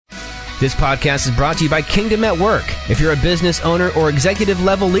This podcast is brought to you by Kingdom at Work. If you're a business owner or executive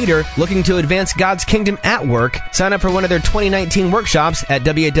level leader looking to advance God's kingdom at work, sign up for one of their 2019 workshops at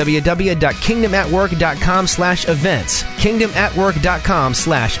www.kingdomatwork.com/events.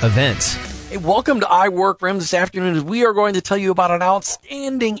 kingdomatwork.com/events. Hey, welcome to I Work for Him this afternoon, as we are going to tell you about an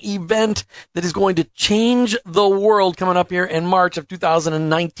outstanding event that is going to change the world coming up here in March of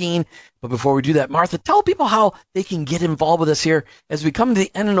 2019. But before we do that, Martha, tell people how they can get involved with us here. As we come to the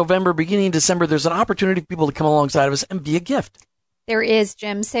end of November, beginning of December, there's an opportunity for people to come alongside of us and be a gift. There is,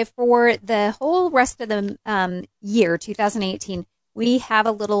 Jim. So for the whole rest of the year, 2018, we have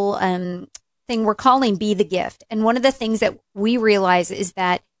a little thing we're calling Be the Gift. And one of the things that we realize is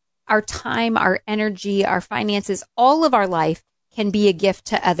that our time, our energy, our finances, all of our life can be a gift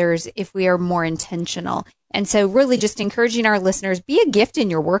to others if we are more intentional. And so really just encouraging our listeners, be a gift in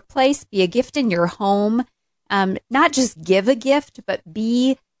your workplace, be a gift in your home, not just give a gift, but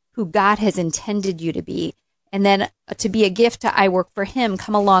be who God has intended you to be. And then to be a gift to I Work for Him,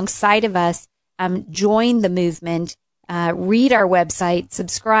 come alongside of us, join the movement, read our website,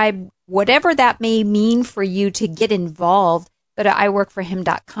 subscribe, whatever that may mean for you to get involved. Go to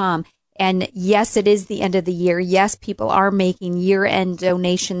iworkforhim.com. And yes, it is the end of the year. Yes, people are making year-end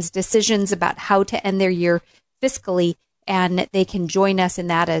donations, decisions about how to end their year fiscally, and they can join us in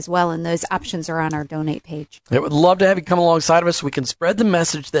that as well. And those options are on our donate page. I would love to have you come alongside of us so we can spread the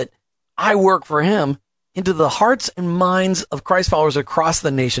message that I work for Him into the hearts and minds of Christ followers across the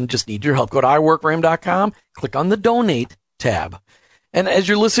nation. Just need your help. Go to iworkforhim.com, click on the donate tab. And as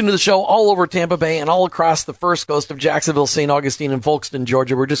you're listening to the show all over Tampa Bay and all across the first coast of Jacksonville, St. Augustine, and Folkestone,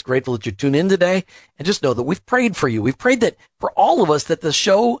 Georgia, we're just grateful that you tune in today. And just know that we've prayed for you. We've prayed that for all of us, that the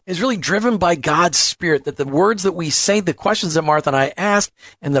show is really driven by God's Spirit, that the words that we say, the questions that Martha and I ask,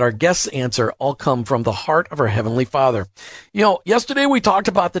 and that our guests answer all come from the heart of our Heavenly Father. You know, yesterday we talked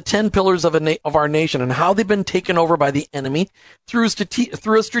about the 10 pillars of our nation and how they've been taken over by the enemy through a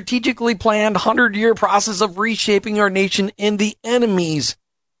strategically planned 100-year process of reshaping our nation in the enemy's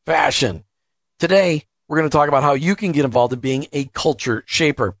fashion. Today, we're going to talk about how you can get involved in being a culture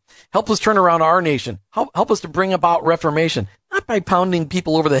shaper. Help us turn around our nation. Help us to bring about reformation, not by pounding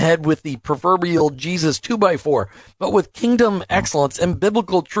people over the head with the proverbial Jesus 2x4, but with kingdom excellence and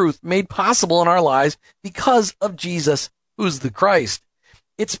biblical truth made possible in our lives because of Jesus, who's the Christ.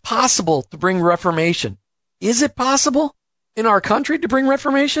 It's possible to bring reformation. Is it possible in our country to bring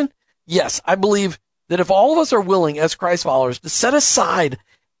reformation? Yes, I believe that if all of us are willing as Christ followers to set aside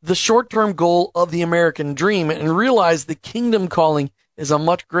the short-term goal of the American dream and realize the kingdom calling is a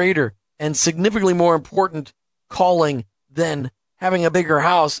much greater and significantly more important calling than having a bigger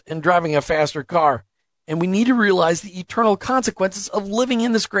house and driving a faster car. And we need to realize the eternal consequences of living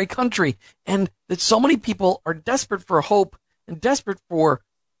in this great country, and that so many people are desperate for hope and desperate for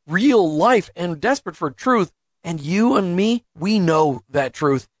real life and desperate for truth. And you and me, we know that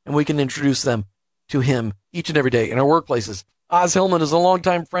truth, and we can introduce them to Him each and every day in our workplaces. Oz Hillman is a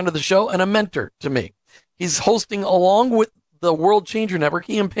longtime friend of the show and a mentor to me. He's hosting along with the World Changer Network.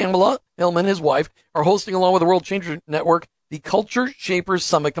 He and Pamela Hillman, his wife, are hosting along with the World Changer Network the Culture Shapers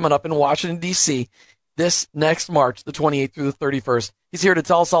Summit coming up in Washington, D.C. this next March, the 28th through the 31st. He's here to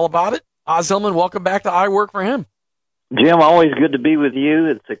tell us all about it. Oz Hillman, welcome back to I Work for Him. Jim, always good to be with you.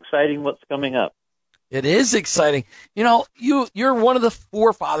 It's exciting what's coming up. It is exciting. You know, you're one of the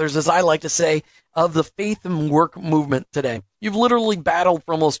forefathers, as I like to say, of the faith and work movement today. You've literally battled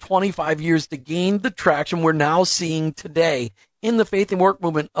for almost 25 years to gain the traction we're now seeing today in the faith and work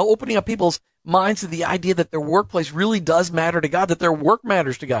movement, opening up people's minds to the idea that their workplace really does matter to God, that their work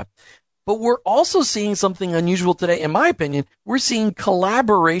matters to God. But we're also seeing something unusual today, in my opinion. We're seeing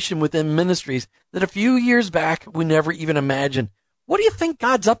collaboration within ministries that a few years back we never even imagined. What do you think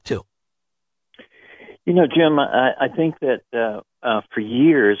God's up to? You know, Jim, I think that for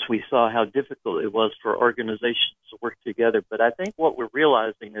years we saw how difficult it was for organizations to work together. But I think what we're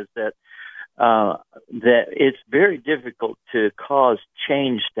realizing is that it's very difficult to cause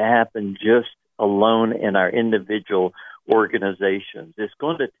change to happen just alone in our individual organizations. It's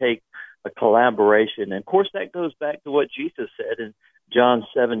going to take a collaboration. And, of course, that goes back to what Jesus said in John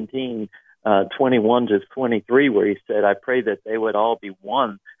 17, 21 to 23, where He said, I pray that they would all be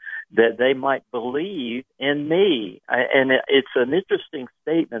one, that they might believe in me. And it's an interesting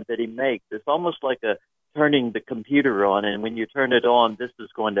statement that He makes. It's almost like turning the computer on, and when you turn it on, this is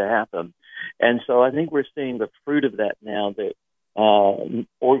going to happen. And so I think we're seeing the fruit of that now, that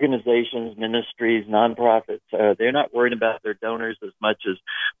organizations, ministries, nonprofits, they're not worried about their donors as much as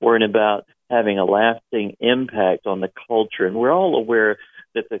worrying about having a lasting impact on the culture. And we're all aware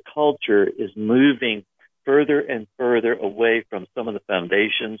that the culture is moving further and further away from some of the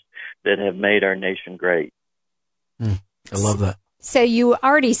foundations that have made our nation great. I love that. So you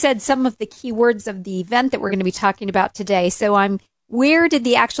already said some of the key words of the event that we're going to be talking about today. So where did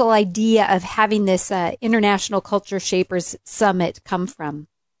the actual idea of having this International Culture Shapers Summit come from?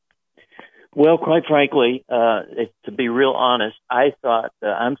 Well, quite frankly, to be real honest, I thought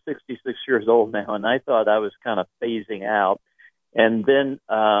I'm 66 years old now, and I thought I was kind of phasing out. And then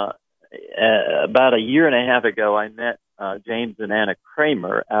about a year and a half ago, I met James and Anna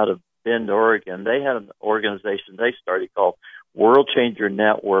Kramer out of Bend, Oregon. They had an organization they started called World Changer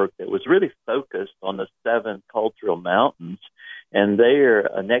Network that was really focused on the 7 cultural mountains. And they are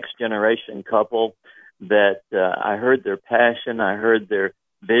a next generation couple that I heard their passion, I heard their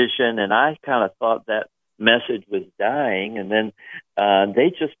vision, and I kind of thought that message was dying. And then they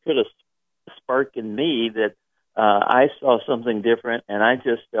just put a spark in me that I saw something different, and I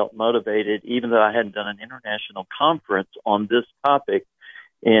just felt motivated, even though I hadn't done an international conference on this topic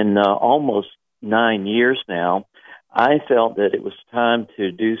in almost 9 years now. I felt that it was time to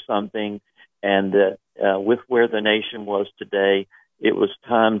do something, and that with where the nation was today, it was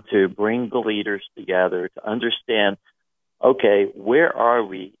time to bring the leaders together to understand, okay, where are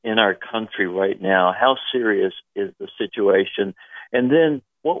we in our country right now? How serious is the situation? And then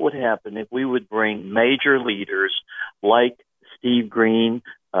what would happen if we would bring major leaders like Steve Green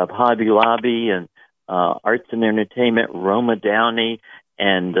of Hobby Lobby and Arts and Entertainment, Roma Downey,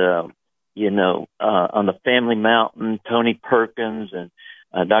 and on the Family Mountain, Tony Perkins and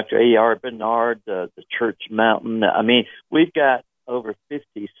Dr. A.R. Bernard, the Church Mountain. I mean, we've got over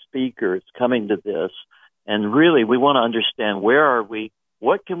 50 speakers coming to this, and really we want to understand, where are we,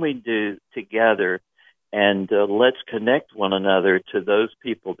 what can we do together, and let's connect one another to those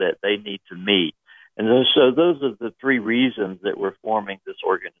people that they need to meet. And so those are the 3 reasons that we're forming this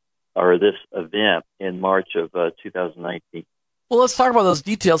this event in March of 2019. Well, let's talk about those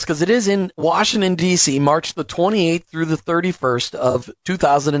details, because it is in Washington, D.C., March the 28th through the 31st of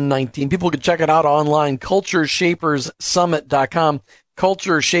 2019. People can check it out online, cultureshaperssummit.com,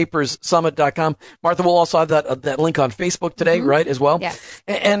 cultureshaperssummit.com. Martha, we'll also have that link on Facebook today, right, as well? Yes.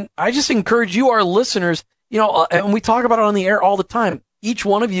 And I just encourage you, our listeners, and we talk about it on the air all the time. Each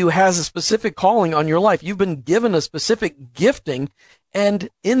one of you has a specific calling on your life. You've been given a specific gifting, and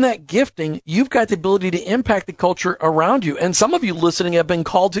in that gifting, you've got the ability to impact the culture around you. And some of you listening have been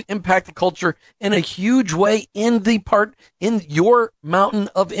called to impact the culture in a huge way in your mountain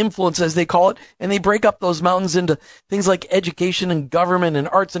of influence, as they call it. And they break up those mountains into things like education and government and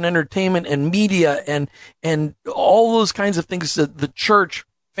arts and entertainment and media and all those kinds of things, the church,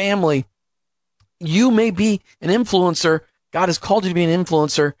 family. You may be an influencer. God has called you to be an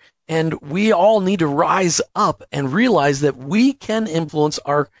influencer. And we all need to rise up and realize that we can influence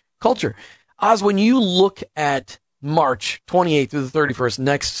our culture. Oz, when you look at March 28th through the 31st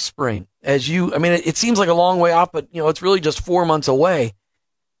next spring, it seems like a long way off, but it's really just 4 months away.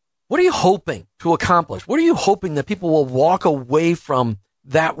 What are you hoping to accomplish? What are you hoping that people will walk away from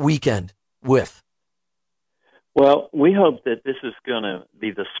that weekend with? Well, we hope that this is going to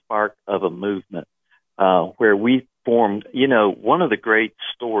be the spark of a movement where we formed, one of the great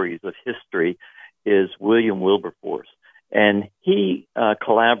stories of history is William Wilberforce. And he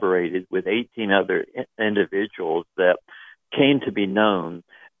collaborated with 18 other individuals that came to be known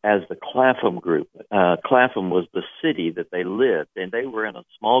as the Clapham Group. Clapham was the city that they lived, and they were in a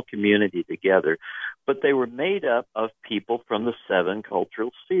small community together, but they were made up of people from the 7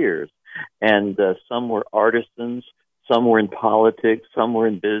 cultural spheres. And some were artisans, some were in politics, some were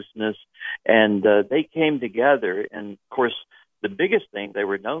in business, and they came together. And, of course, the biggest thing they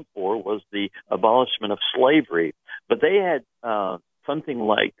were known for was the abolishment of slavery. But they had something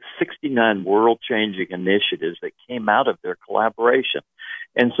like 69 world-changing initiatives that came out of their collaboration.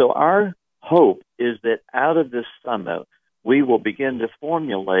 And so our hope is that out of this summit, we will begin to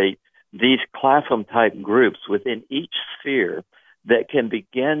formulate these Clapham-type groups within each sphere that can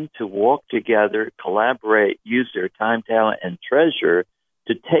begin to walk together, collaborate, use their time, talent, and treasure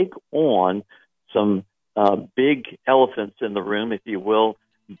to take on some big elephants in the room, if you will,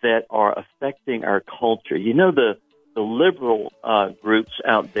 that are affecting our culture. The liberal groups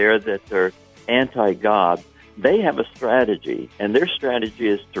out there that are anti-God, they have a strategy, and their strategy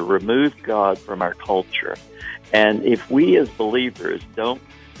is to remove God from our culture. And if we as believers don't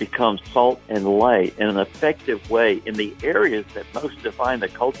become salt and light in an effective way in the areas that most define the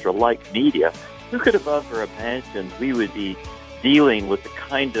culture, like media, who could have ever imagined we would be dealing with the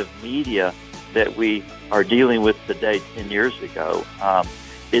kind of media that we are dealing with today 10 years ago?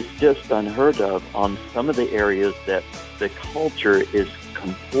 It's just unheard of on some of the areas that the culture is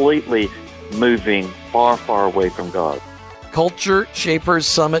completely moving far, far away from God.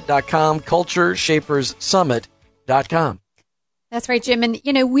 CultureShapersSummit.com, CultureShapersSummit.com. That's right, Jim. And,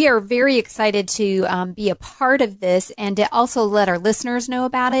 we are very excited to be a part of this and to also let our listeners know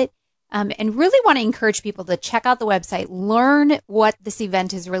about it. And really want to encourage people to check out the website, learn what this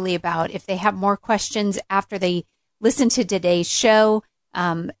event is really about. If they have more questions after they listen to today's show,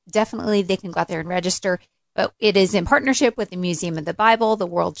 definitely they can go out there and register. But it is in partnership with the Museum of the Bible, the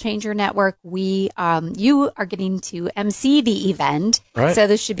World Changer Network. You are getting to MC the event, right. So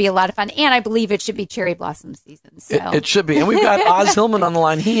this should be a lot of fun. And I believe it should be cherry blossom season. So it should be. And we've got Oz Hillman on the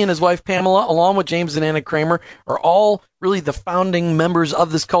line. He and his wife Pamela, along with James and Anna Kramer, are all really the founding members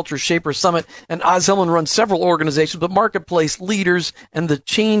of this Culture Shapers Summit. And Oz Hillman runs several organizations, but Marketplace Leaders and the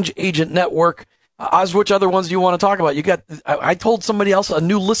Change Agent Network. Oz, which other ones do you want to talk about? I told somebody else, a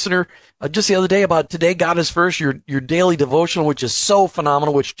new listener, just the other day about Today God is First, your daily devotional, which is so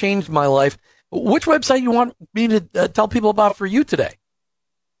phenomenal, which changed my life. Which website you want me to tell people about for you today?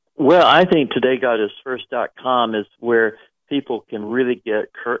 Well, I think todaygodisfirst.com is where people can really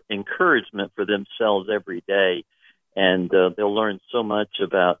get encouragement for themselves every day, and they'll learn so much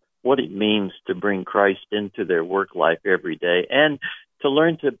about what it means to bring Christ into their work life every day, and to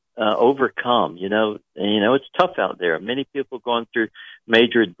learn to overcome. It's tough out there. Many people going through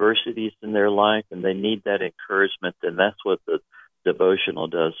major adversities in their life, and they need that encouragement, and that's what the devotional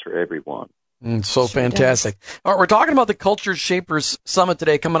does for everyone. So fantastic. All right, we're talking about the Culture Shapers Summit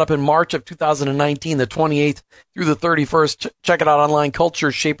today, coming up in March of 2019, the 28th through the 31st. Check it out online,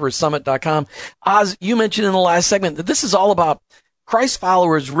 CultureShapersSummit.com. Oz, you mentioned in the last segment that this is all about Christ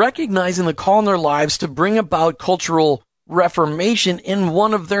followers recognizing the call in their lives to bring about cultural reformation in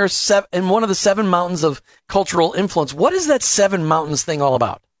one of the 7 mountains of cultural influence. What is that 7 mountains thing all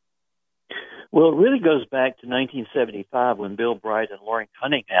about? Well, it really goes back to 1975 when Bill Bright and Loren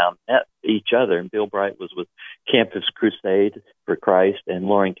Cunningham met each other. And Bill Bright was with Campus Crusade for Christ, and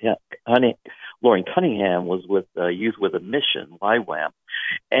Loren Cunningham was with Youth with a Mission, YWAM.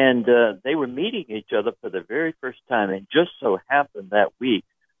 And they were meeting each other for the very first time. And just so happened that week,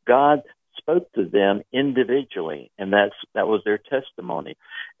 God spoke to them individually, and that was their testimony.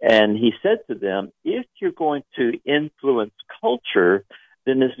 And he said to them, if you're going to influence culture,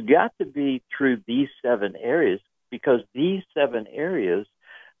 then it's got to be through these 7 areas, because these 7 areas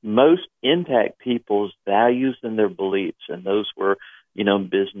most impact people's values and their beliefs. And those were,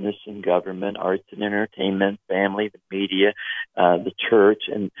 business and government, arts and entertainment, family, the media, the church.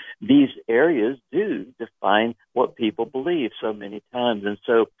 And these areas do define what people believe so many times. And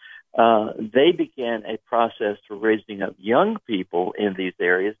so they began a process for raising up young people in these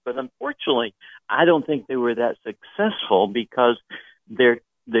areas. But unfortunately, I don't think they were that successful, because the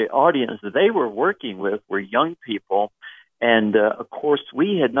audience that they were working with were young people. And, of course,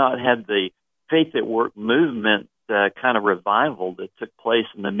 we had not had the Faith at Work movement kind of revival that took place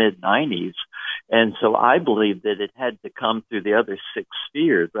in the mid-'90s. And so I believe that it had to come through the other 6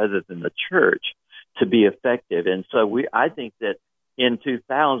 spheres rather than the church to be effective. And so I think that in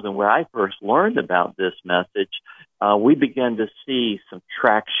 2000, where I first learned about this message, we began to see some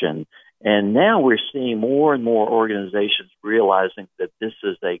traction. And now we're seeing more and more organizations realizing that this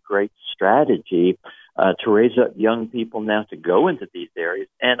is a great strategy to raise up young people now to go into these areas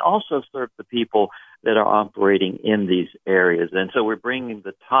and also serve the people that are operating in these areas. And so we're bringing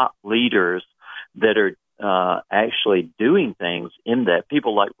the top leaders that are actually doing things in that.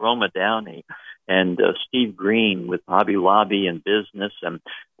 People like Roma Downey and Steve Green with Hobby Lobby and business, and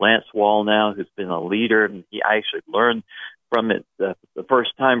Lance Wallnow, who's been a leader, and I actually learned from it the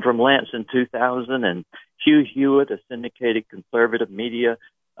first time from Lance in 2000, and Hugh Hewitt, a syndicated conservative media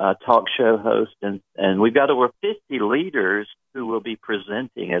talk show host, and we've got over 50 leaders who will be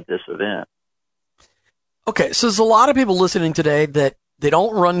presenting at this event. Okay, so there's a lot of people listening today that they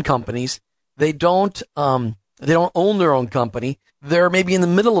don't run companies, they don't own their own company, they're maybe in the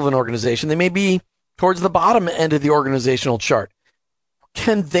middle of an organization, they may be towards the bottom end of the organizational chart.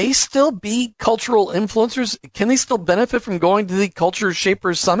 Can they still be cultural influencers? Can they still benefit from going to the Culture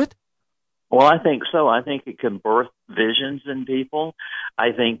Shapers Summit? Well, I think so. I think it can birth visions in people.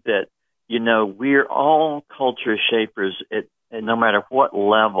 I think that, we're all culture shapers at no matter what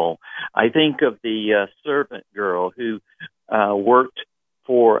level. I think of the servant girl who worked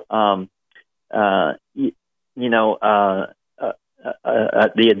for, the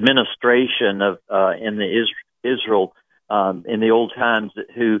administration of in the Israel in the old times,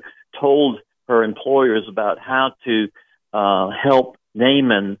 who told her employers about how to help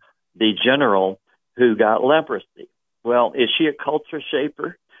Naaman, the general who got leprosy. Well, is she a culture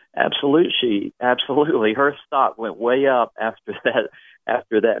shaper? Absolutely. Her stock went way up after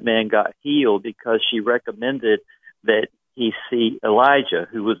after that man got healed because she recommended that he see Elijah,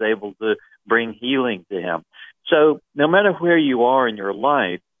 who was able to bring healing to him. So no matter where you are in your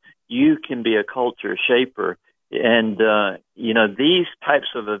life, you can be a culture shaper. And, these types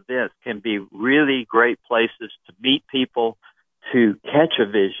of events can be really great places to meet people, to catch a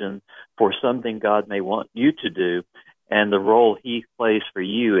vision for something God may want you to do and the role he plays for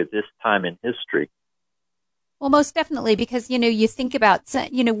you at this time in history. Well, most definitely, because, you think about,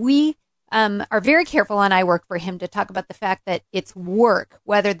 we are very careful on I Work for Him to talk about the fact that it's work,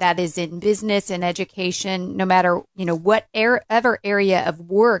 whether that is in business and education, no matter, whatever area of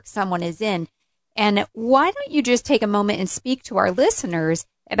work someone is in. And why don't you just take a moment and speak to our listeners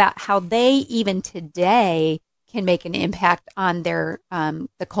about how they, even today, can make an impact on their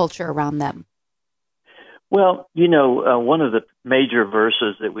the culture around them? Well, one of the major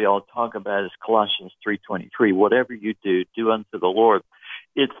verses that we all talk about is Colossians 3:23. Whatever you do, do unto the Lord.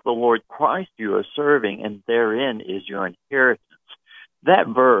 It's the Lord Christ you are serving, and therein is your inheritance. That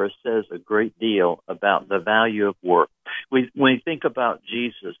verse says a great deal about the value of work. When we think about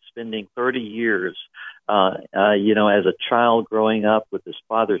Jesus spending 30 years, as a child growing up with his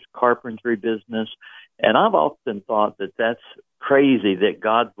father's carpentry business, and I've often thought that that's crazy that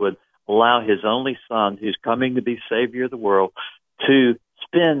God would allow his only son, who's coming to be Savior of the world, to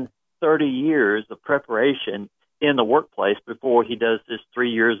spend 30 years of preparation in the workplace before he does this 3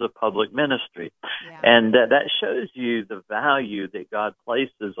 years of public ministry. Yeah. And that shows you the value that God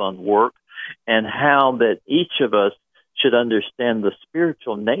places on work and how that each of us should understand the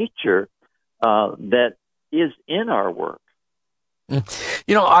spiritual nature that is in our work.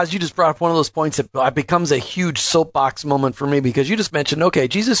 Oz, you just brought up one of those points that becomes a huge soapbox moment for me, because you just mentioned, okay,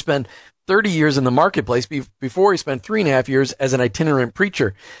 Jesus spent 30 years in the marketplace before he spent 3.5 years as an itinerant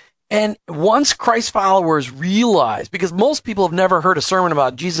preacher. And once Christ followers realize, because most people have never heard a sermon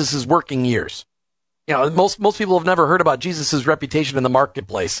about Jesus' working years. Most people have never heard about Jesus' reputation in the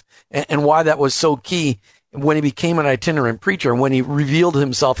marketplace and why that was so key when he became an itinerant preacher and when he revealed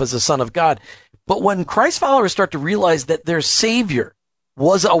himself as the Son of God. But when Christ followers start to realize that their Savior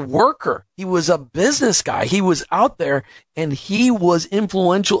was a worker, he was a business guy, he was out there and he was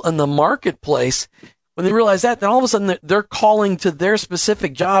influential in the marketplace, when they realize that, then all of a sudden they're calling to their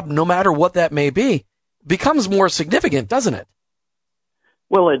specific job, no matter what that may be, becomes more significant, doesn't it?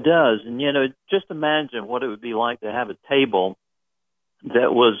 Well, it does. And, just imagine what it would be like to have a table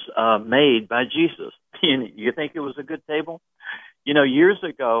that was made by Jesus. You think it was a good table? Years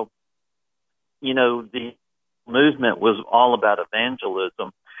ago, the movement was all about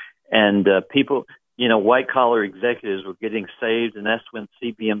evangelism, and people, white-collar executives were getting saved, and that's when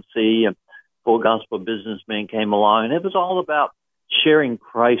CBMC and Full Gospel Businessmen came along, and it was all about sharing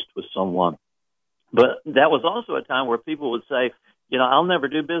Christ with someone. But that was also a time where people would say, I'll never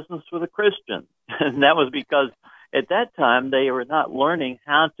do business with a Christian. And that was because at that time they were not learning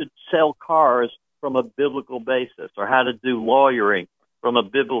how to sell cars from a biblical basis, or how to do lawyering from a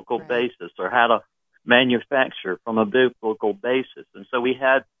biblical basis, or how to manufacture from a biblical basis. And so we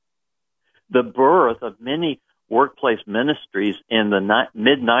had the birth of many workplace ministries in the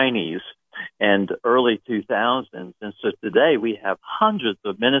mid-90s and early 2000s. And so today we have hundreds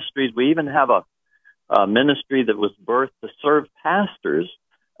of ministries. We even have a ministry that was birthed to serve pastors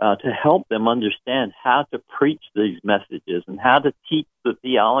to help them understand how to preach these messages and how to teach the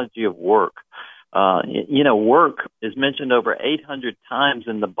theology of work. Work is mentioned over 800 times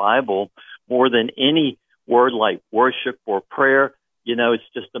in the Bible, more than any word like worship or prayer. It's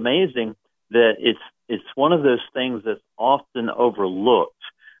just amazing that it's one of those things that's often overlooked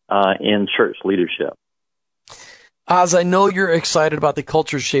in church leadership. Oz, I know you're excited about the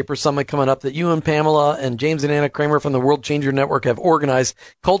Culture Shaper Summit coming up that you and Pamela and James and Anna Kramer from the World Changer Network have organized.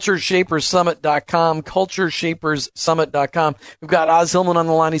 CultureShapersSummit.com, CultureShapersSummit.com. We've got Oz Hillman on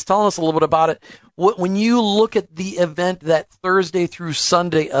the line. He's telling us a little bit about it. When you look at the event that Thursday through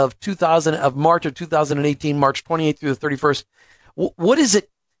Sunday of March of 2018, March 28th through the 31st, what is it?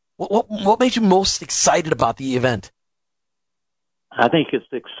 What makes you most excited about the event? I think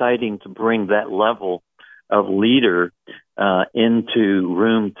it's exciting to bring that level of leader into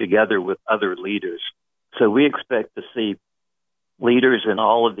room together with other leaders. So we expect to see leaders in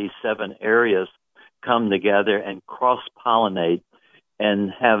all of these 7 areas come together and cross-pollinate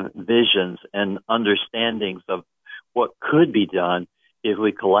and have visions and understandings of what could be done if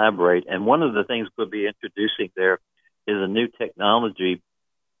we collaborate. And one of the things we'll be introducing there is a new technology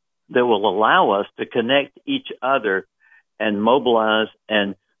that will allow us to connect each other and mobilize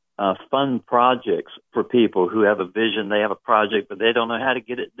and fund projects for people who have a vision, they have a project, but they don't know how to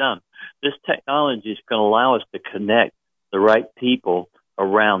get it done. This technology is going to allow us to connect the right people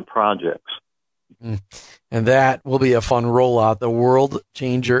around projects. And that will be a fun rollout, the World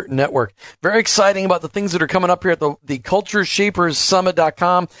Changer Network. Very exciting about the things that are coming up here at the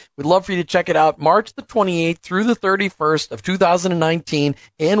cultureshaperssummit.com. We'd love for you to check it out. March the 28th through the 31st of 2019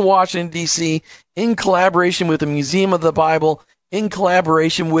 in Washington, D.C., in collaboration with the Museum of the Bible, in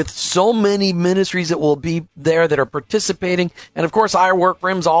collaboration with so many ministries that will be there that are participating. And, of course, I Work for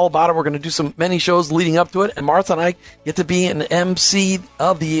Him's all about it. We're going to do many shows leading up to it. And Martha and I get to be an MC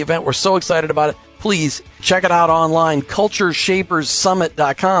of the event. We're so excited about it. Please check it out online,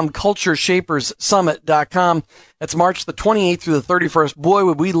 cultureshaperssummit.com, cultureshaperssummit.com. That's March the 28th through the 31st. Boy,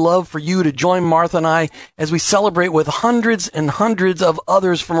 would we love for you to join Martha and I as we celebrate with hundreds and hundreds of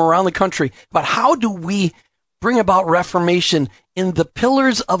others from around the country. But how do we bring about reformation in the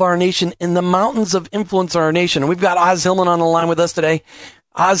pillars of our nation, in the mountains of influence of our nation? And we've got Oz Hillman on the line with us today.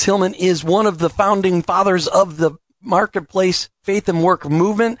 Oz Hillman is one of the founding fathers of the Marketplace Faith and Work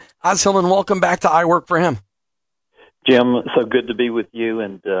movement. Oz Hillman, welcome back to I Work for Him. Jim, so good to be with you,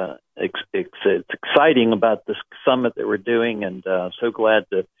 and it's exciting about this summit that we're doing, and so glad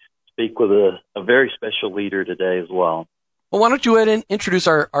to speak with a very special leader today as well. Well, why don't you go ahead and introduce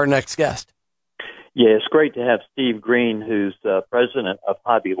our next guest? Yeah, it's great to have Steve Green, who's president of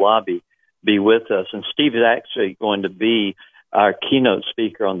Hobby Lobby, be with us. And Steve is actually going to be our keynote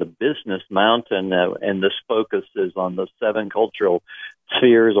speaker on the Business Mountain, and this focus is on the 7 cultural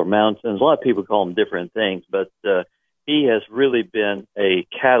spheres or mountains. A lot of people call them different things, but he has really been a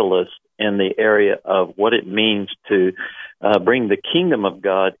catalyst in the area of what it means to bring the kingdom of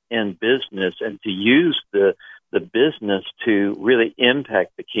God in business and to use the business to really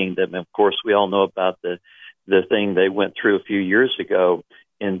impact the kingdom. And of course, we all know about the thing they went through a few years ago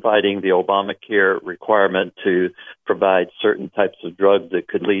in fighting the Obamacare requirement to provide certain types of drugs that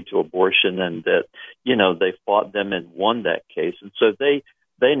could lead to abortion, and that, they fought them and won that case. And so they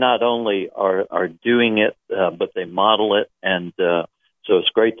not only are doing it, but they model it. And so it's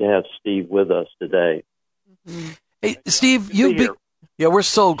great to have Steve with us today. Hey, Steve, we're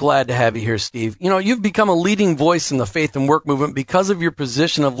so glad to have you here, Steve. You've become a leading voice in the faith and work movement because of your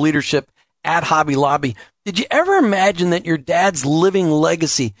position of leadership at Hobby Lobby. Did you ever imagine that your dad's living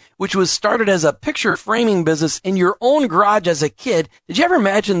legacy, which was started as a picture framing business in your own garage as a kid, did you ever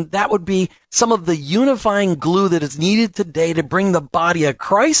imagine that would be some of the unifying glue that is needed today to bring the body of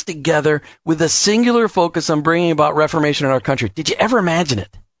Christ together with a singular focus on bringing about reformation in our country? Did you ever imagine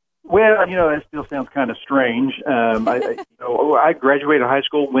it? Well, that still sounds kind of strange. I graduated high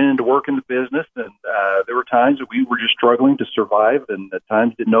school, went into work in the business, and there were times that we were just struggling to survive, and at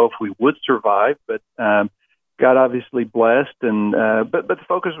times didn't know if we would survive. But God obviously blessed, and but the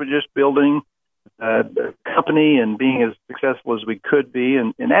focus was just building the company and being as successful as we could be.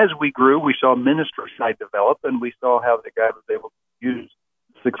 And as we grew, we saw ministry side develop, and we saw how that God was able to use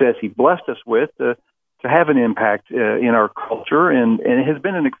the success He blessed us with to have an impact in our culture, and it has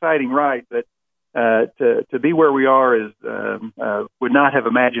been an exciting ride. But to be where we are is would not have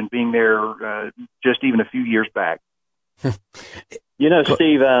imagined being there just even a few years back.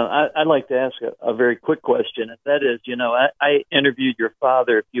 Steve, I'd like to ask a very quick question, and that is, I interviewed your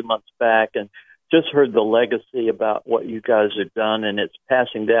father a few months back, and just heard the legacy about what you guys have done, and it's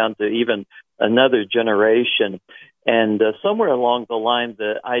passing down to even another generation. And somewhere along the line,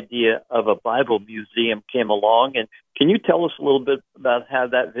 the idea of a Bible museum came along. And can you tell us a little bit about how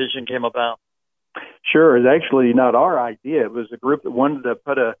that vision came about? Sure. It's actually not our idea. It was a group that wanted to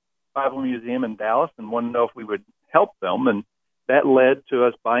put a Bible museum in Dallas and wanted to know if we would help them. And that led to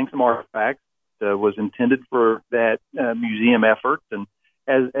us buying some artifacts that was intended for that museum effort. And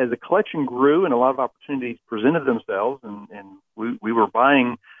as the collection grew and a lot of opportunities presented themselves, and we were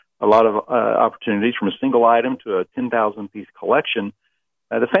buying a lot of opportunities from a single item to a 10,000-piece collection,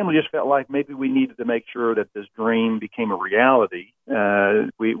 the family just felt like maybe we needed to make sure that this dream became a reality.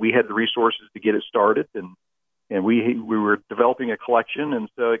 We had the resources to get it started, and we were developing a collection, and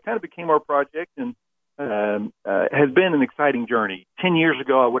so it kind of became our project, and has been an exciting journey. 10 years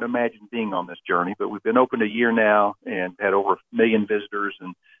ago, I would imagine being on this journey, but we've been open a year now and had over 1 million visitors,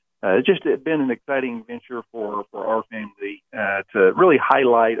 and it's just been an exciting venture for our family to really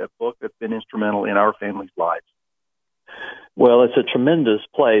highlight a book that's been instrumental in our family's lives. Well, it's a tremendous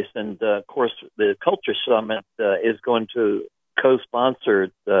place, and of course, the Culture Summit is going to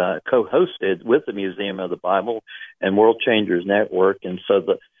co-sponsored, co-hosted with the Museum of the Bible and World Changers Network, and so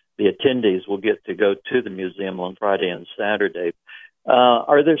the attendees will get to go to the museum on Friday and Saturday.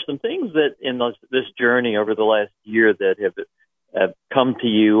 Are there some things that in this journey over the last year that have come to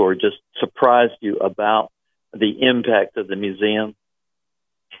you or just surprised you about the impact of the museum?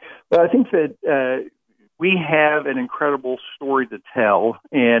 Well, I think that we have an incredible story to tell,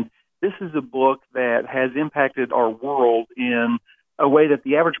 and this is a book that has impacted our world in a way that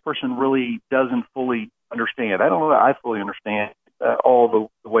the average person really doesn't fully understand. I don't know that I fully understand all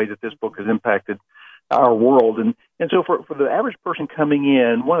the way that this book has impacted our world. And so for the average person coming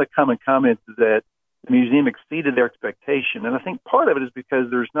in, one of the common comments is that the museum exceeded their expectation. And I think part of it is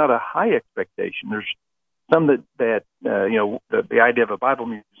because there's not a high expectation. There's some that the idea of a Bible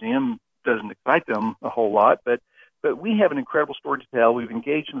museum doesn't excite them a whole lot, but we have an incredible story to tell. We've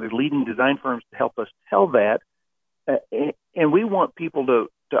engaged some of the leading design firms to help us tell that. And we want people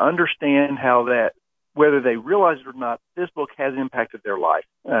to understand how that, whether they realize it or not, this book has impacted their life,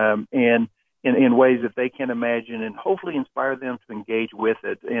 and in ways that they can imagine, and hopefully inspire them to engage with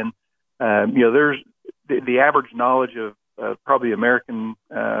it. And there's the average knowledge of probably American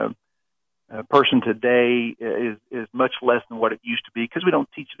person today is much less than what it used to be because we don't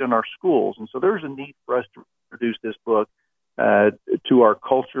teach it in our schools. And so there's a need for us to introduce this book to our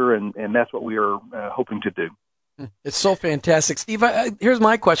culture, and that's what we are hoping to do. It's so fantastic. Steve, here's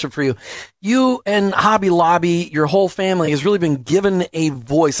my question for you. You and Hobby Lobby, your whole family, has really been given a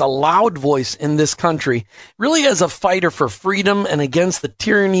voice, a loud voice in this country, really as a fighter for freedom and against the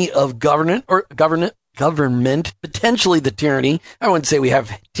tyranny of government, potentially the tyranny. I wouldn't say we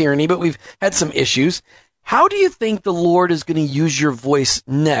have tyranny, but we've had some issues. How do you think the Lord is going to use your voice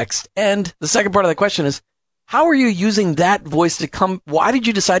next? And the second part of the question is, how are you using that voice to come? Why did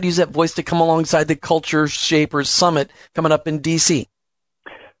you decide to use that voice to come alongside the Culture Shapers Summit coming up in D.C.?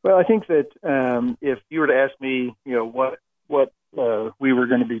 Well, I think that if you were to ask me, what we were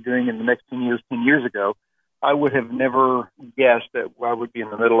going to be doing in the next 10 years ago, I would have never guessed that I would be in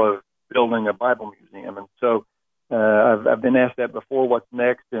the middle of building a Bible museum. And so I've been asked that before, what's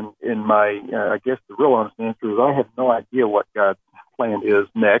next? And in my, I guess the real honest answer is I have no idea what God's plan is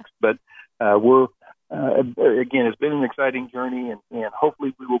next, but again, it's been an exciting journey, and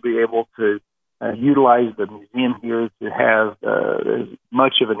hopefully we will be able to utilize the museum here to have as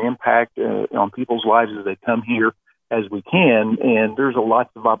much of an impact on people's lives as they come here as we can. And there's lots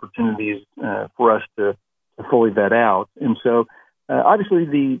of opportunities for us to fully vet out. And so,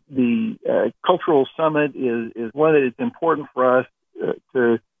 obviously, the Cultural Summit is one that it's important for us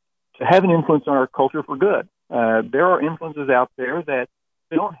to have an influence on our culture for good. There are influences out there that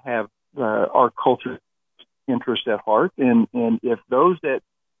don't have our culture interests at heart, and if those that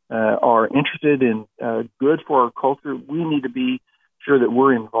are interested in good for our culture, we need to be sure that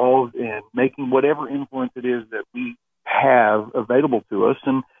we're involved in making whatever influence it is that we have available to us,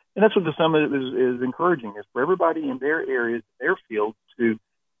 and that's what the summit is encouraging, is for everybody in their areas, their fields, to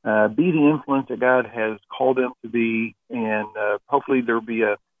be the influence that God has called them to be, and hopefully there'll be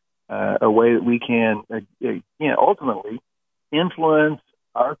a way that we can ultimately influence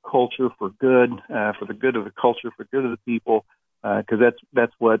our culture for good, for the good of the culture, for the good of the people, because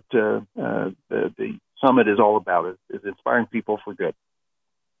that's what the summit is all about, is inspiring people for good.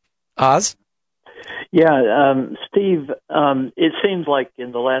 Oz? Yeah, Steve, it seems like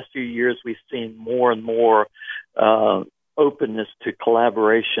in the last few years we've seen more and more openness to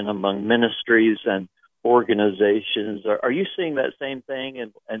collaboration among ministries and organizations. Are you seeing that same thing,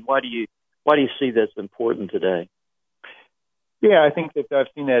 and why do you see that's important today? Yeah, I think that I've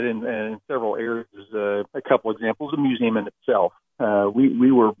seen that in several areas. A couple examples: the museum in itself.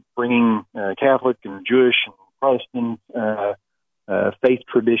 We were bringing Catholic and Jewish and Protestant faith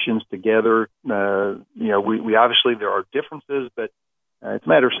traditions together. We obviously there are differences, but it's a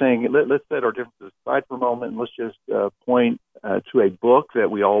matter of saying let's set our differences aside for a moment and let's just point to a book that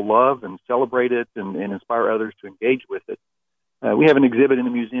we all love and celebrate it and inspire others to engage with it. We have an exhibit in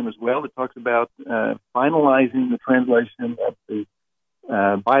the museum as well that talks about finalizing the translation of the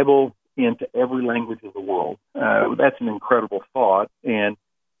Bible into every language of the world. That's an incredible thought, and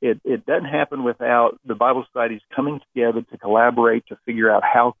it doesn't happen without the Bible societies coming together to collaborate to figure out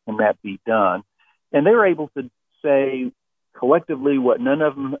how can that be done. And they're able to say collectively what none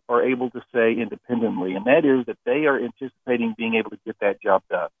of them are able to say independently, and that is that they are anticipating being able to get that job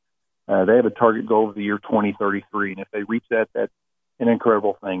done. They have a target goal of the year 2033, and if they reach that, that's an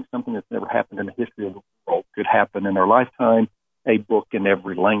incredible thing. Something that's never happened in the history of the world could happen in their lifetime, a book in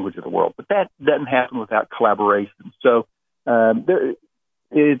every language of the world. But that doesn't happen without collaboration. So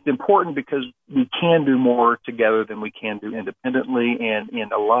it's important because we can do more together than we can do independently, and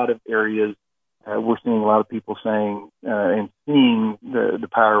in a lot of areas, we're seeing a lot of people saying and seeing the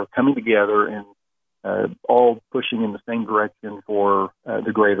power of coming together and all pushing in the same direction for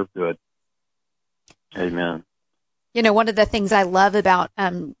the greater good. Amen. One of the things I love about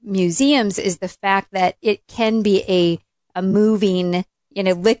museums is the fact that it can be a moving,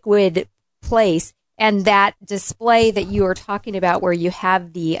 liquid place. And that display that you are talking about, where you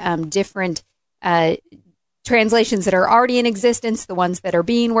have the different translations that are already in existence, the ones that are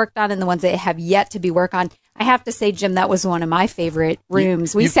being worked on, and the ones that have yet to be worked on. I have to say, Jim, that was one of my favorite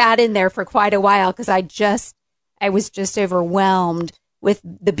rooms. We sat in there for quite a while because I was just overwhelmed with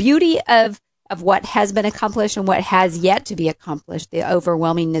the beauty of what has been accomplished and what has yet to be accomplished, the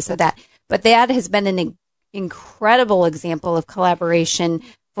overwhelmingness of that. But that has been an incredible example of collaboration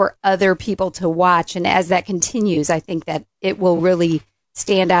for other people to watch. And as that continues, I think that it will really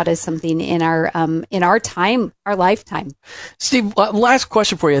stand out as something in our time, our lifetime. Steve, last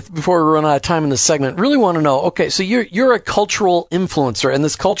question for you before we run out of time in this segment. Really want to know, okay, so you're a cultural influencer, and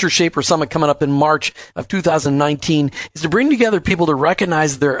this Culture Shaper Summit coming up in March of 2019 is to bring together people to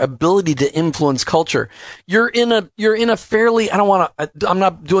recognize their ability to influence culture. You're in a fairly, I'm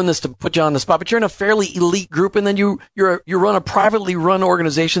not doing this to put you on the spot, but you're in a fairly elite group, and then you run a privately run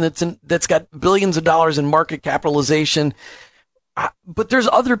organization that's got billions of dollars in market capitalization. But there's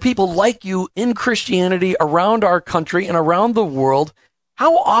other people like you in Christianity around our country and around the world.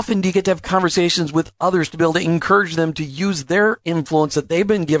 How often do you get to have conversations with others to be able to encourage them to use their influence that they've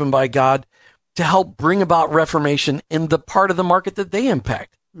been given by God to help bring about reformation in the part of the market that they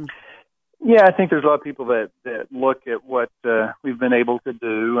impact? Yeah, I think there's a lot of people that look at what we've been able to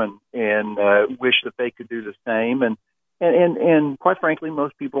do and wish that they could do the same. And quite frankly,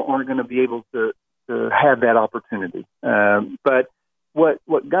 most people aren't going to be able to have that opportunity. But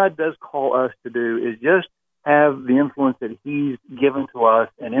what God does call us to do is just have the influence that He's given to us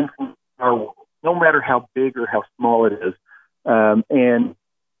and influence our world, no matter how big or how small it is. And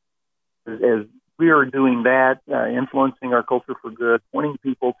as we are doing that, influencing our culture for good, pointing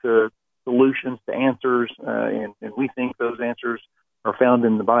people to solutions, to answers, and we think those answers are found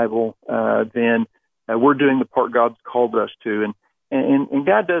in the Bible, then we're doing the part God's called us to. And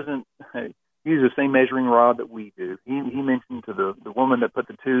God doesn't use the same measuring rod that we do. He mentioned to the woman that put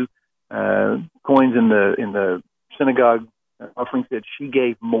the 2 coins in the synagogue offering, said she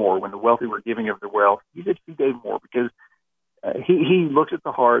gave more when the wealthy were giving of their wealth. He said she gave more because he looks at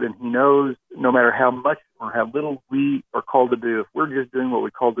the heart, and He knows no matter how much or how little we are called to do, if we're just doing what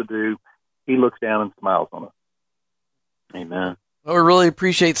we're called to do, He looks down and smiles on us. Amen. Well, we really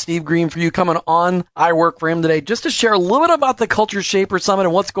appreciate Steve Green for you coming on I Work for Him today, just to share a little bit about the Culture Shaper Summit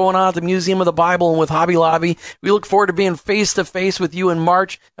and what's going on at the Museum of the Bible and with Hobby Lobby. We look forward to being face-to-face with you in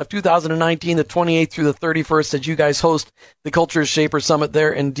March of 2019, the 28th through the 31st, as you guys host the Culture Shaper Summit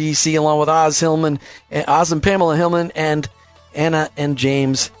there in D.C., along with Oz and Pamela Hillman and Anna and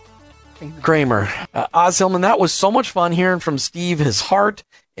James Kramer. Oz Hillman, that was so much fun hearing from Steve, his heart,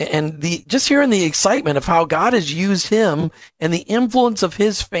 and just hearing the excitement of how God has used him and the influence of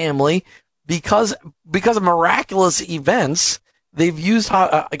his family because of miraculous events.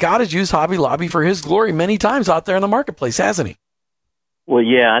 God has used Hobby Lobby for His glory many times out there in the marketplace, hasn't He? Well,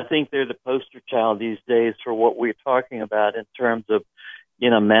 yeah, I think they're the poster child these days for what we're talking about in terms of,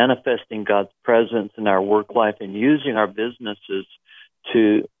 manifesting God's presence in our work life and using our businesses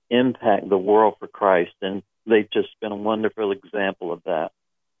to impact the world for Christ. And they've just been a wonderful example of that.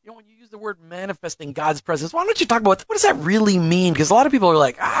 When you use the word manifesting God's presence, why don't you talk about what does that really mean? Because a lot of people are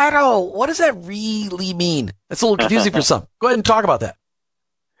like, I don't know, what does that really mean? That's a little confusing for some. Go ahead and talk about that.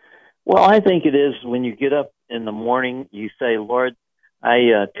 Well, I think it is when you get up in the morning, you say, Lord,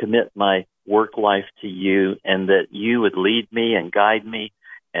 I commit my work life to You, and that You would lead me and guide me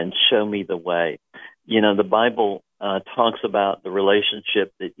and show me the way. The Bible talks about the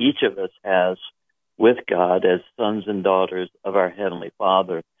relationship that each of us has with God as sons and daughters of our Heavenly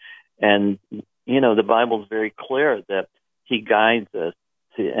Father. And, the Bible is very clear that He guides us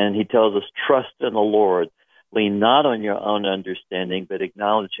and He tells us, trust in the Lord, lean not on your own understanding, but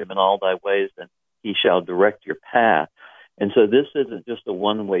acknowledge Him in all thy ways, and He shall direct your path. And so this isn't just a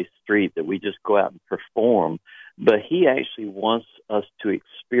one-way street that we just go out and perform, but He actually wants us to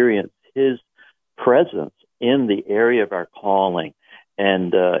experience His presence in the area of our calling.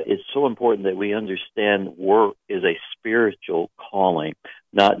 And it's so important that we understand work is a spiritual calling,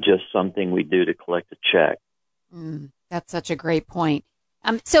 not just something we do to collect a check. That's such a great point.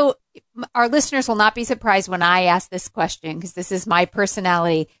 So our listeners will not be surprised when I ask this question, because this is my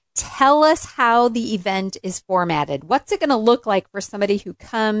personality. Tell us how the event is formatted. What's it going to look like for somebody who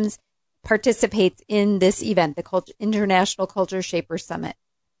participates in this event, the International Culture Shaper Summit?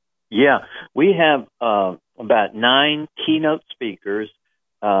 Yeah, we have about 9 keynote speakers,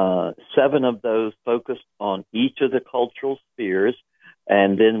 7 of those focused on each of the cultural spheres,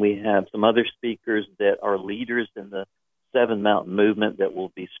 and then we have some other speakers that are leaders in the Seven Mountain Movement that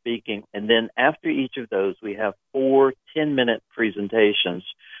will be speaking. And then after each of those, we have 4 10-minute presentations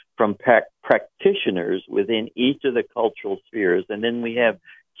from practitioners within each of the cultural spheres. And then we have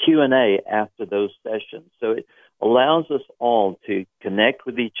Q&A after those sessions. So it allows us all to connect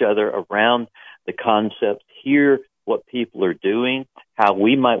with each other around the concepts, hear what people are doing, how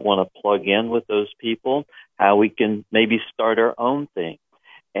we might want to plug in with those people, how we can maybe start our own thing.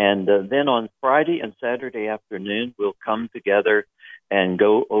 And then on Friday and Saturday afternoon, we'll come together and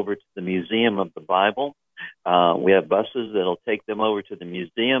go over to the Museum of the Bible. We have buses that'll take them over to the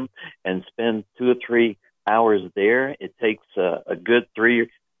museum and spend 2 or 3 hours there. It takes a good 3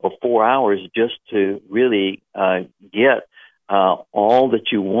 or 4 hours just to really get all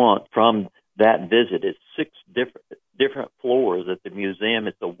that you want from that visit. It's 6 different floors at the museum.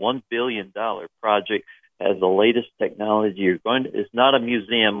 It's a $1 billion project. Has the latest technology. It's not a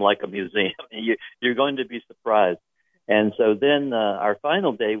museum like a museum. You're going to be surprised. And so then our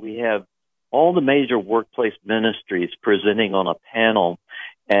final day, we have all the major workplace ministries presenting on a panel,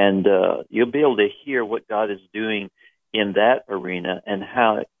 and you'll be able to hear what God is doing in that arena and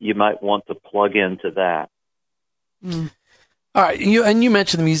how you might want to plug into that. Mm. All right, you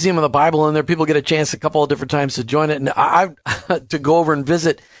mentioned the Museum of the Bible, and there people get a chance a couple of different times to join it, and I to go over and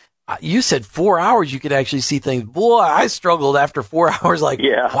visit. You said 4 hours you could actually see things. Boy, I struggled after 4 hours. Like,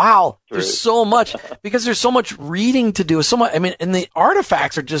 wow, true. There's so much, because there's so much reading to do. So much. I mean, and the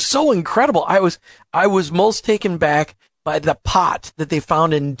artifacts are just so incredible. I was most taken back by the pot that they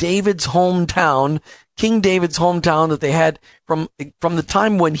found in David's hometown, King David's hometown, that they had from the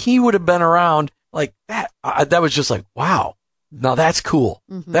time when he would have been around. Like that, that was just like, wow. Now that's cool.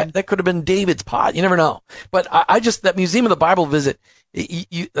 Mm-hmm. That could have been David's pot. You never know. But I just, that Museum of the Bible visit,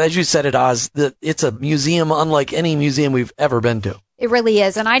 as you said it, Oz, it's a museum unlike any museum we've ever been to. It really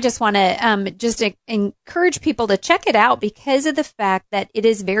is. And I just want to just encourage people to check it out because of the fact that it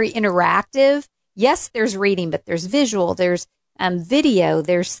is very interactive. Yes, there's reading, but there's visual, there's video,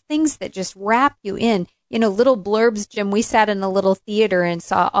 there's things that just wrap you in. You know, little blurbs, Jim, we sat in a little theater and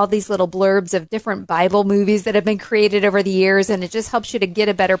saw all these little blurbs of different Bible movies that have been created over the years, and it just helps you to get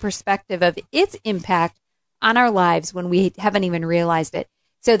a better perspective of its impact on our lives when we haven't even realized it.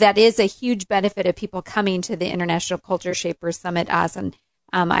 So that is a huge benefit of people coming to the International Culture Shapers Summit, Oz, and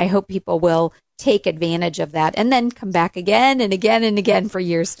I hope people will take advantage of that and then come back again and again and again for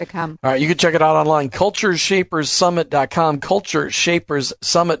years to come. All right, you can check it out online, cultureshaperssummit.com,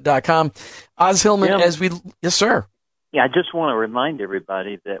 cultureshaperssummit.com. Oz Hillman, yes, sir. Yeah, I just want to remind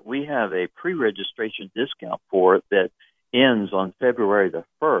everybody that we have a pre-registration discount for it that ends on February the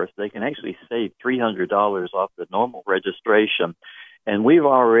 1st. They can actually save $300 off the normal registration, and we've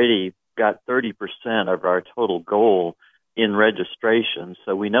already got 30% of our total goal in registration,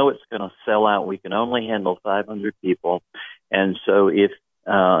 so we know it's going to sell out. We can only handle 500 people, and so if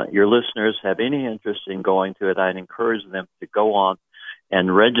your listeners have any interest in going to it, I'd encourage them to go on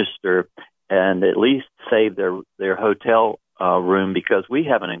and register and at least save their hotel room, because we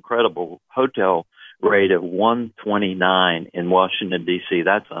have an incredible hotel rate of $129 in Washington, D.C.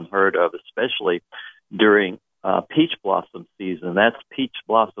 That's unheard of, especially during peach blossom season. That's peach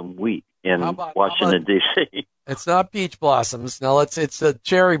blossom week in Washington, D.C. It's not peach blossoms. No, it's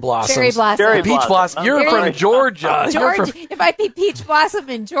cherry blossoms. Cherry blossom. Peach blossom. You're from Georgia. It might be peach blossom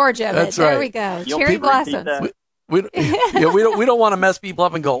in Georgia. That's right. There we go. Cherry blossoms. We don't want to mess people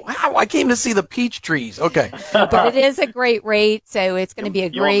up and go, wow, I came to see the peach trees. Okay. But it is a great rate, so it's going to be a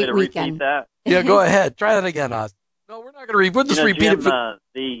great weekend. Repeat that? Yeah, go ahead. Try that again, Oz. No, we're not going to we'll just repeat Jim, it.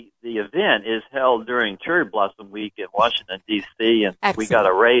 The event is held during Cherry Blossom Week in Washington, D.C., and Excellent. We got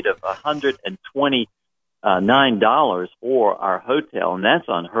a rate of $129 for our hotel, and that's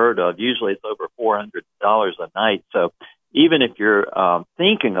unheard of. Usually it's over $400 a night. So even if you're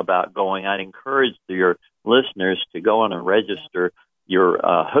thinking about going, I'd encourage your listeners to go on and register your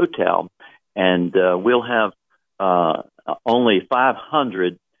hotel, and we'll have only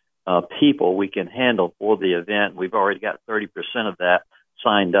 500 people we can handle for the event. We've already got 30% of that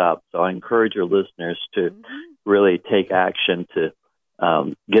signed up. So I encourage your listeners to really take action to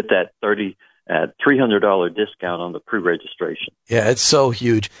get that $300 discount on the pre-registration. Yeah, it's so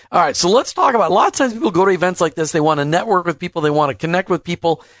huge. All right, so let's talk about, a lot of times people go to events like this, they want to network with people, they want to connect with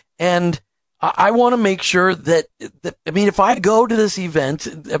people, and I want to make sure that, if I go to this event,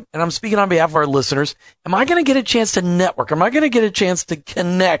 and I'm speaking on behalf of our listeners, am I going to get a chance to network? Am I going to get a chance to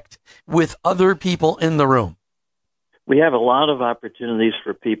connect with other people in the room? We have a lot of opportunities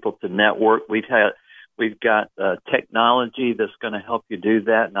for people to network. We've got technology that's going to help you do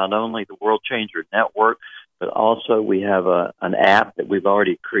that, not only the World Changer Network, but also we have an app that we've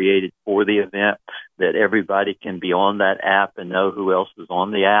already created for the event that everybody can be on that app and know who else is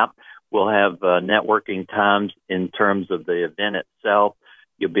on the app. We'll have networking times in terms of the event itself.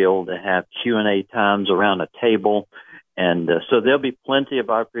 You'll be able to have Q&A times around a table. And so there'll be plenty of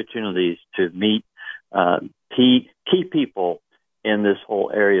opportunities to meet key people in this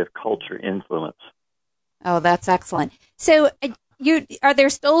whole area of culture influence. Oh, that's excellent. So are there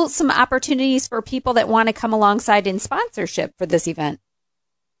still some opportunities for people that want to come alongside in sponsorship for this event?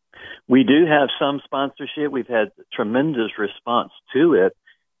 We do have some sponsorship. We've had tremendous response to it.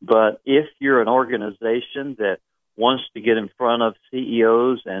 But if you're an organization that wants to get in front of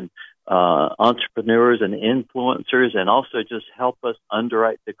CEOs and entrepreneurs and influencers and also just help us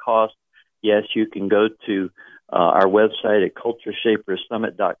underwrite the cost, yes, you can go to our website at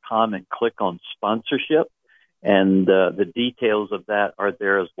cultureshapersummit.com and click on sponsorship, and the details of that are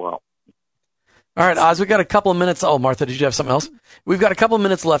there as well. All right, Oz, we've got a couple of minutes. Oh, Martha, did you have something else? We've got a couple of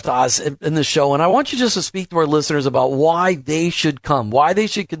minutes left, Oz, in this show, and I want you just to speak to our listeners about why they should come, why they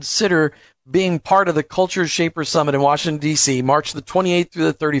should consider being part of the Culture Shapers Summit in Washington, D.C., March the 28th through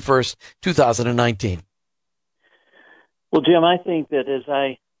the 31st, 2019. Well, Jim, I think that as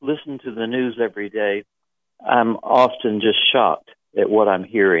I listen to the news every day, I'm often just shocked at what I'm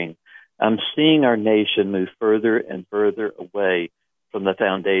hearing. I'm seeing our nation move further and further away from the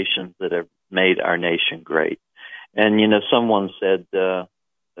foundations that have made our nation great. And, someone said, a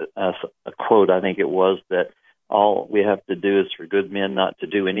quote, I think it was, that all we have to do is for good men not to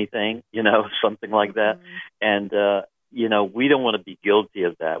do anything, something like that. And, we don't want to be guilty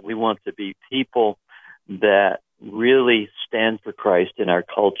of that. We want to be people that really stand for Christ in our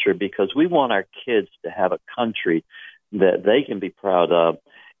culture, because we want our kids to have a country that they can be proud of,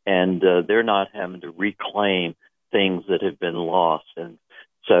 and they're not having to reclaim things that have been lost. And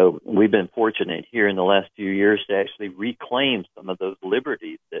so we've been fortunate here in the last few years to actually reclaim some of those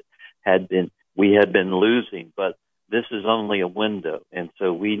liberties that we had been losing, but this is only a window. And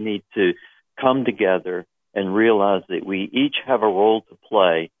so we need to come together and realize that we each have a role to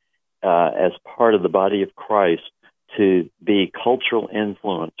play as part of the body of Christ to be cultural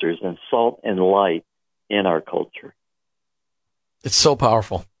influencers and salt and light in our culture. It's so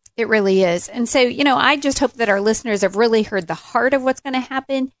powerful. It really is. And so, I just hope that our listeners have really heard the heart of what's going to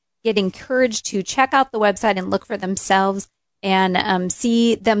happen, get encouraged to check out the website and look for themselves and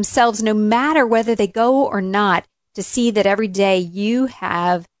see themselves, no matter whether they go or not, to see that every day you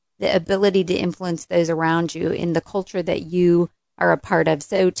have the ability to influence those around you in the culture that you are a part of.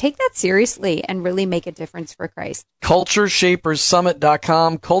 So take that seriously and really make a difference for Christ.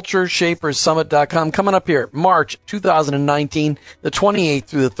 CultureShapersSummit.com, CultureShapersSummit.com. Coming up here, March 2019, the 28th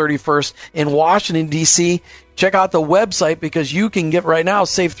through the 31st in Washington, D.C. Check out the website, because you can get right now,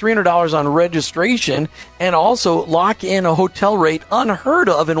 save $300 on registration and also lock in a hotel rate unheard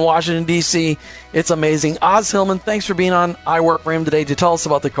of in Washington, D.C. It's amazing. Oz Hillman, thanks for being on I Work for Him today to tell us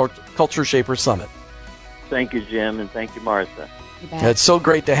about the Culture Shapers Summit. Thank you, Jim, and thank you, Martha. It's so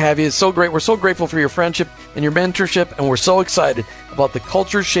great to have you. It's so great. We're so grateful for your friendship and your mentorship, and we're so excited about the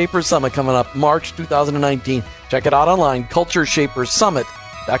Culture Shapers Summit coming up March 2019. Check it out online,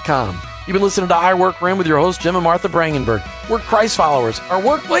 cultureshapersummit.com. You've been listening to I Work for Him with your hosts, Jim and Martha Brangenberg. We're Christ followers. Our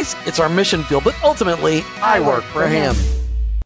workplace, it's our mission field, but ultimately, I work for Him.